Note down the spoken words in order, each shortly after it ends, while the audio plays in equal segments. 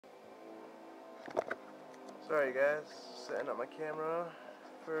Sorry guys, setting up my camera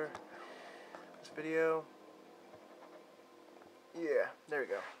for this video. Yeah, there we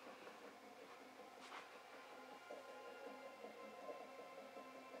go.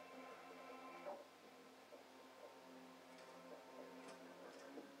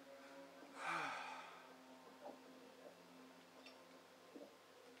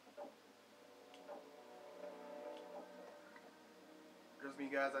 Trust me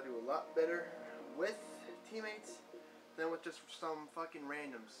guys, I do a lot better with teammates than with just some fucking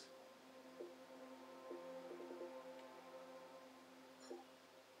randoms.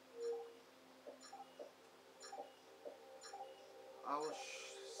 I will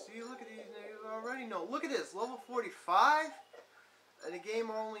see, look at these niggas already. No, look at this, level 45? And the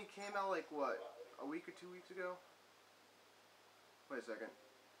game only came out like what, a week or 2 weeks ago? Wait a second.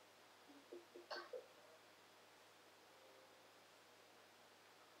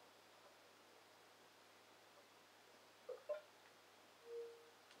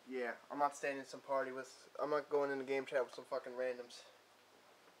 Yeah, I'm not staying in some party with, I'm not going in the game chat with some fucking randoms.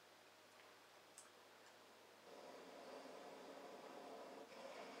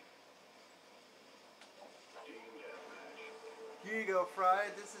 Here you go, Fry.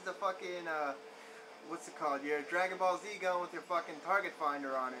 This is the fucking, what's it called? Your Dragon Ball Z gun with your fucking target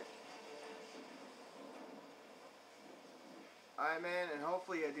finder on it. Alright, man, and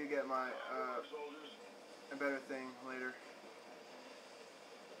hopefully I do get my, a better thing later.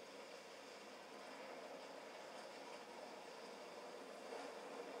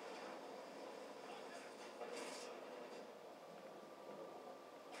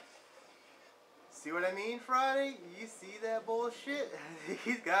 See what I mean, Friday? You see that bullshit?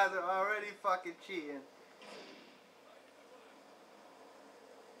 These guys are already fucking cheating.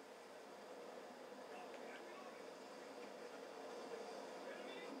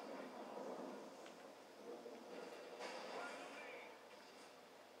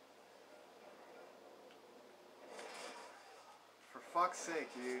 For fuck's sake,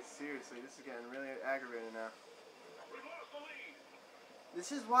 dude. Seriously, this is getting really aggravating now.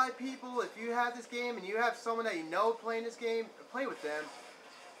 This is why people, if you have this game and you have someone that you know playing this game, play with them.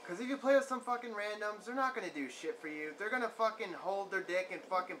 Because if you play with some fucking randoms, they're not going to do shit for you. They're going to fucking hold their dick and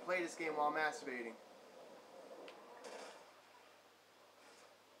fucking play this game while masturbating.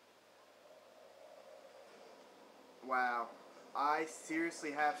 Wow. I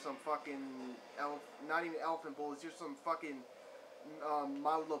seriously have some fucking, not even elephant bullets, just some fucking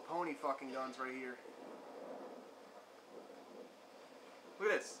My Little Pony fucking guns right here.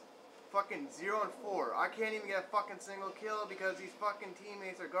 Look at this. Fucking 0 and 4. I can't even get a fucking single kill because these fucking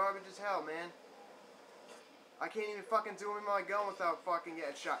teammates are garbage as hell, man. I can't even fucking zoom in my gun without fucking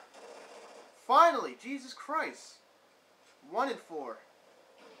getting shot. Finally! Jesus Christ. 1 and 4.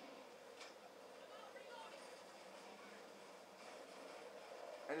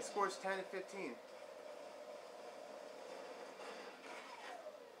 And it scores 10 and 15.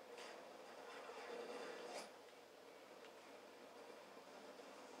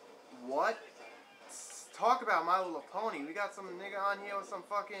 What? Talk about My Little Pony. We got some nigga on here with some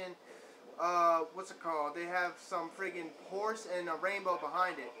fucking, what's it called? They have some friggin' horse and a rainbow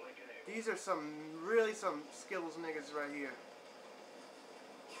behind it. These are some, really some Skittles niggas right here.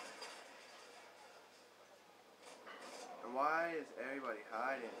 And why is everybody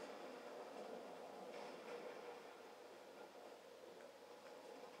hiding?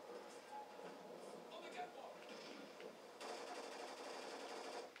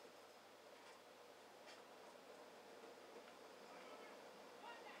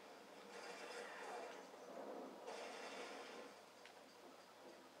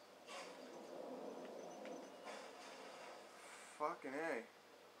 Fucking A.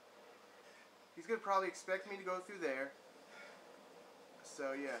 He's gonna probably expect me to go through there.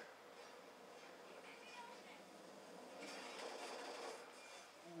 So yeah.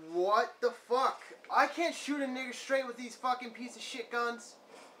 What the fuck? I can't shoot a nigga straight with these fucking piece of shit guns.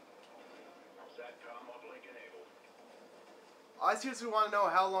 I seriously want to know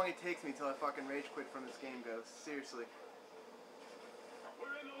how long it takes me till I fucking rage quit from this game goes. Seriously.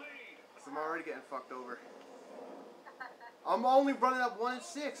 Because I'm already getting fucked over. I'm only running up 1 and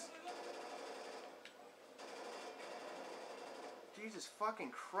 6. Jesus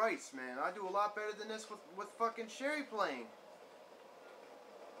fucking Christ, man. I do a lot better than this with fucking Sherry playing.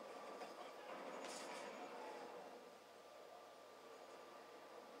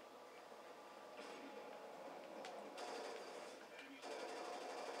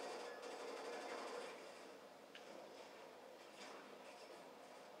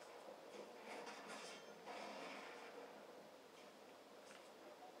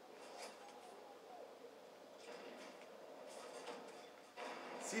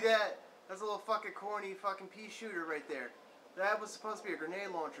 See that? That's a little fucking corny fucking pea shooter right there. That was supposed to be a grenade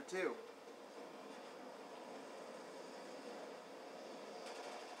launcher too.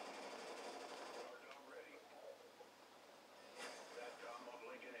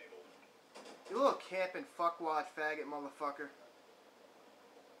 You little camping fuckwad faggot motherfucker.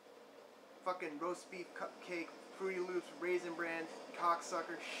 Fucking roast beef cupcake, Fruity Loops, Raisin brand,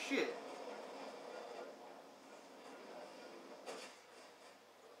 cocksucker, shit.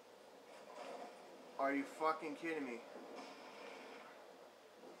 Are you fucking kidding me?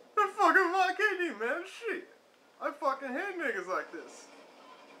 You're fucking kidding me, man, shit. I fucking hate niggas like this.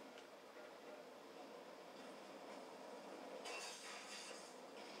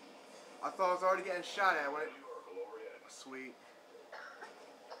 I thought I was already getting shot at when it... Sweet.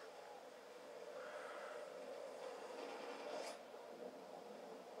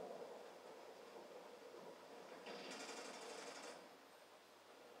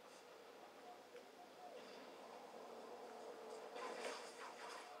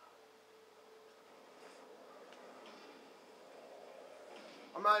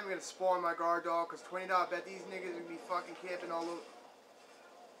 I'm not even gonna spawn my guard dog, cause $20 bet these niggas are gonna be fucking camping all over.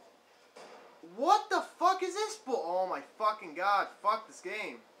 What the fuck is this bull? Oh my fucking god, fuck this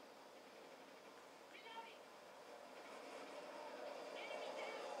game.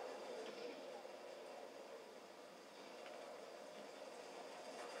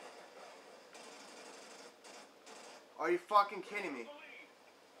 Are you fucking kidding me?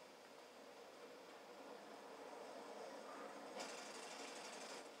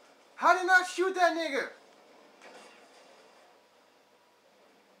 How did I not shoot that nigga?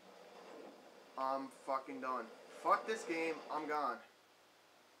 I'm fucking done. Fuck this game, I'm gone.